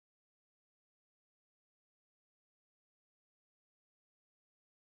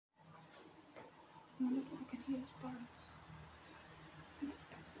I can hear birds. You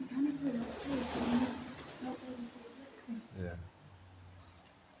can't really hear. Yeah.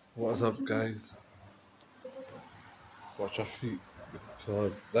 What's up, guys? Watch your feet,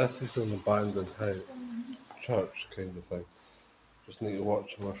 because this is an abandoned house, church kind of thing. Just need to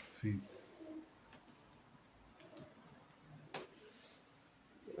watch my feet.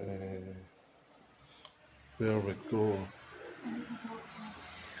 Where we go,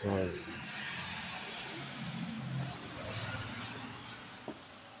 because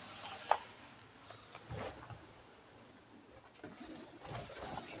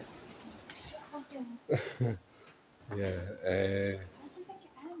yeah,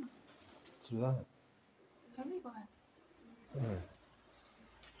 do that.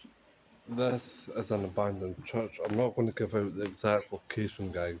 This is an abandoned church. I'm not going to give out the exact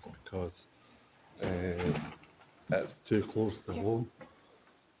location, guys, because it's too close to home.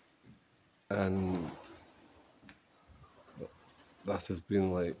 And this has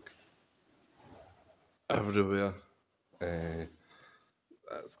been like everywhere.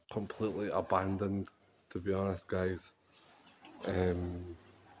 It's completely abandoned, to be honest, guys.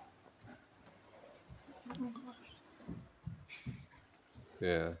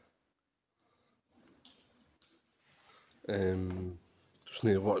 Yeah. Just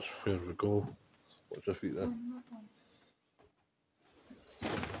need to watch where we go. Watch your feet there.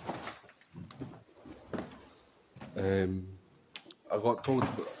 I got told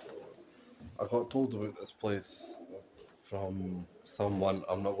about this place from someone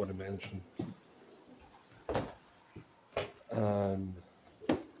I'm not going to mention.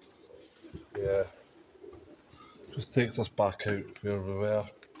 Yeah, just takes us back out where we were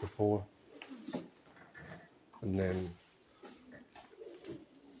before, and then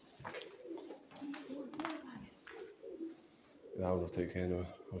yeah, I'll not take you anywhere.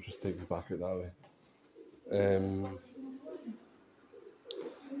 I'll just take you back out that way.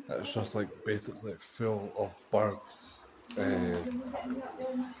 It's just like basically full of birds. Yeah.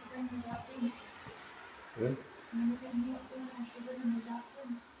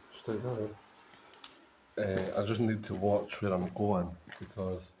 Just like that. I just need to watch where I'm going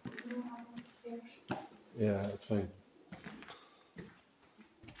because yeah, it's fine.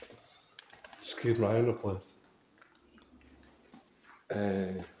 Just keep an eye on the place.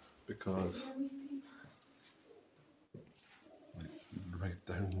 Because like, right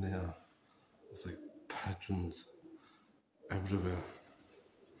down there, there's like pigeons everywhere,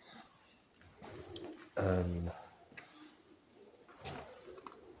 and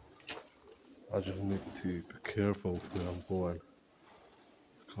I just need to be careful where I'm going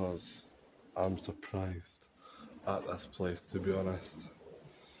because I'm surprised at this place, to be honest.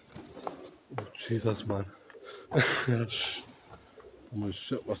 Oh, Jesus, man. I'm gonna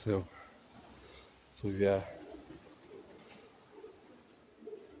shit myself. So yeah,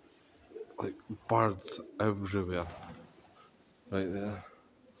 like birds everywhere, right there.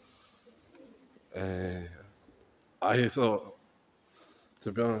 I thought,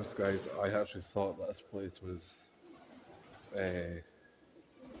 to be honest, guys, I actually thought that this place was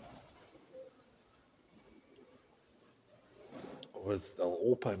still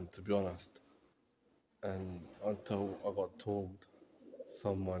open, to be honest. And until I got told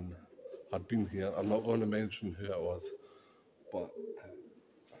someone had been here, I'm not going to mention who it was, but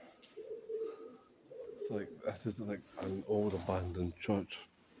it's like this is like an old abandoned church.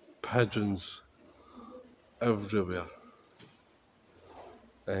 Pigeons everywhere.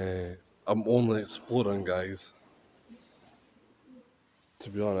 I'm only exploring, guys. To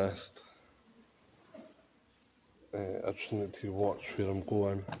be honest, I just need to watch where I'm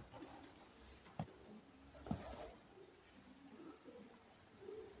going.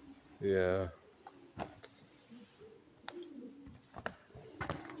 Yeah.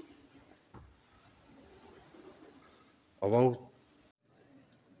 I will.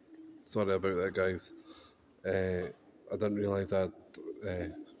 Sorry about that, guys. I didn't realise I'd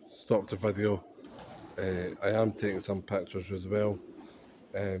stopped the video. I am taking some pictures as well.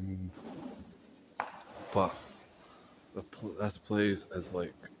 But this place is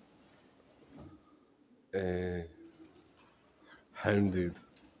like hounded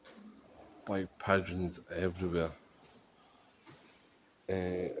by pigeons everywhere,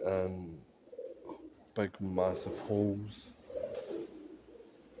 and big massive holes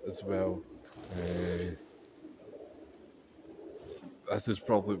as well. This is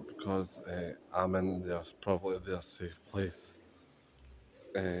probably because I'm in probably their safe place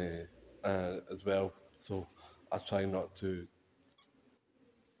as well. So I try not to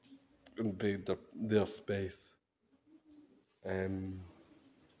invade their space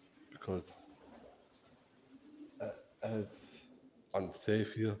because is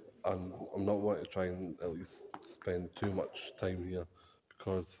unsafe here, and I'm not wanting to try and at least spend too much time here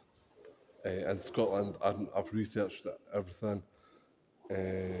because in Scotland I've researched everything.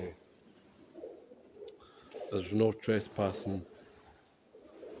 Uh, there's no trespassing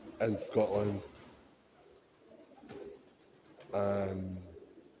in Scotland, and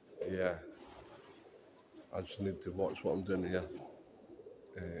yeah, I just need to watch what I'm doing here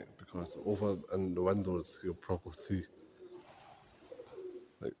because over in the windows you'll probably see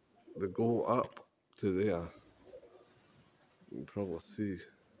like they go up to there. You can probably see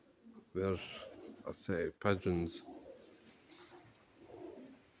there's a set of pigeons.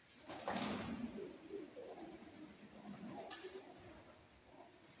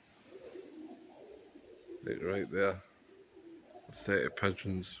 Like right there, a set of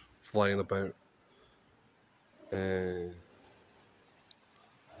pigeons flying about. Uh,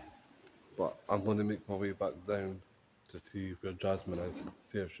 but I'm going to make my way back down to see where Jasmine is,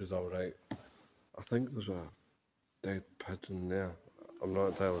 see if she's alright. I think there's a dead pigeon there. I'm not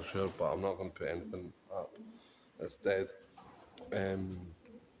entirely sure, but I'm not going to put anything up. It's dead.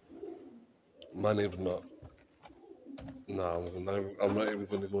 My neighbour's not. Nah, I'm not even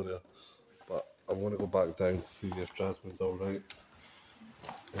going to go there. But I'm going to go back down to see if Jasmine's alright.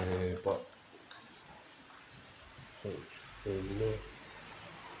 But I think she's still in there.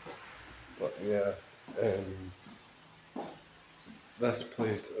 But yeah, this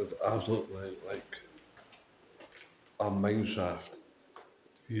place is absolutely like a mine shaft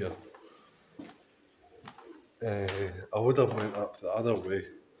here. I would have went up the other way,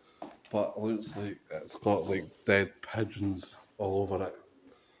 but it looks like it's got like dead pigeons all over it.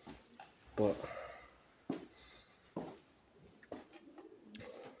 But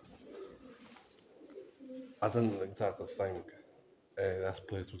I didn't exactly think this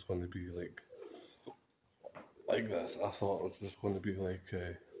place was going to be like this. I thought it was just going to be like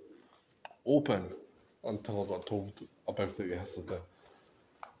open until I got told about it yesterday.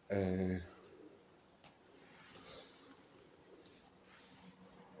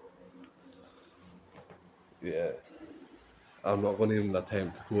 Yeah, I'm not going to even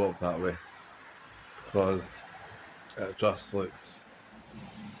attempt to go up that way because it just looks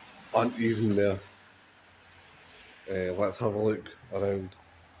uneven there. Let's have a look around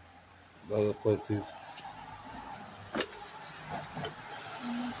the other places.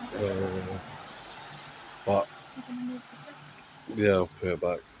 But yeah, I'll put it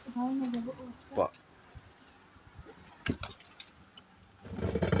back. But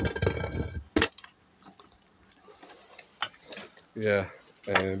yeah,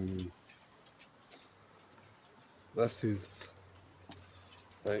 this is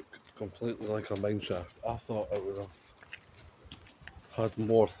like completely like a mine shaft. I thought it would have had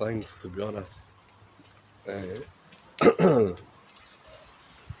more things, to be honest.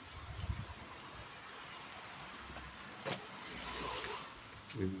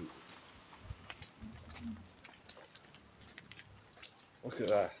 Look at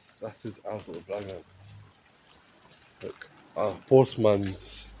this. This is absolutely brilliant. Look, Postman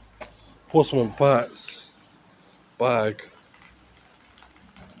Pat's bag.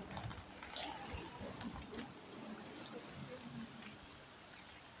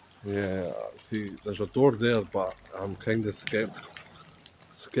 Yeah, see, there's a door there, but I'm kind of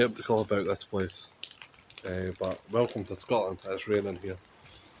skeptical about this place. But welcome to Scotland. It's raining here.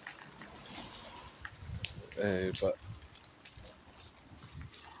 But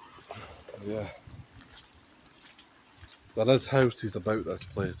yeah, there is houses about this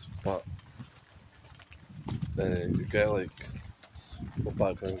place, but you get like go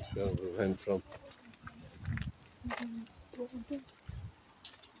back and where we went from.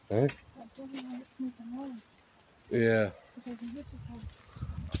 Eh? Yeah,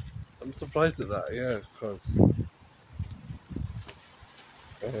 I'm surprised at that. Yeah, because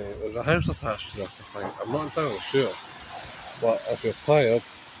there's a house attached to this. I think I'm not entirely sure, but if you're tired,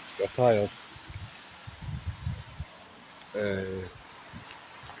 you're tired.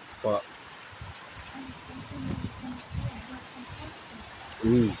 But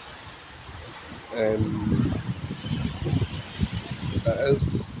mm, um, it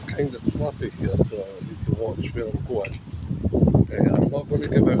is kind of sloppy here, so I need to watch where I'm going. I'm not going to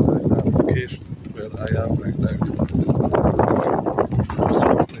give out the exact location where I am right now. Just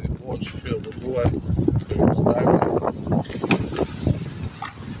have to watch where we're going, where we're standing.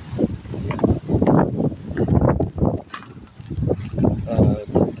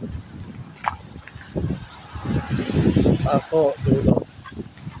 I thought they would have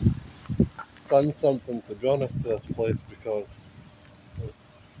done something, to be honest, to this place because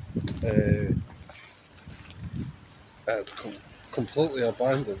It's completely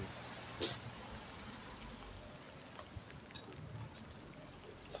abandoned.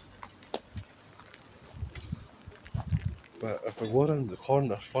 But if we go around the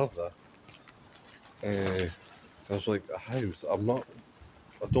corner further, there's like a house. I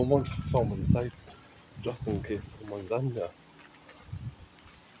don't want to film inside just in case someone's in there.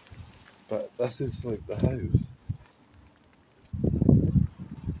 But this is like the house.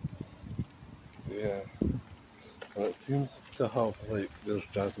 Yeah. And it seems to have like, there's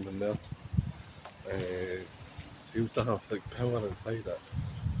Jazmine there. Seems to have like power inside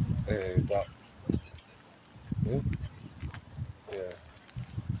it. But yeah.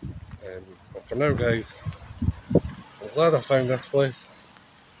 But for now, guys, I'm glad I found this place.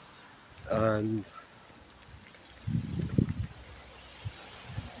 And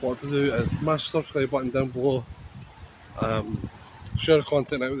what to do is smash the subscribe button down below. Share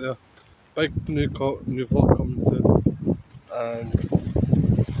content out there. Big new vlog coming soon. And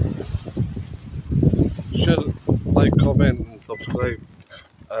share, like, comment and subscribe.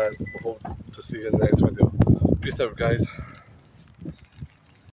 And I hope to see you in the next video. Peace out, guys.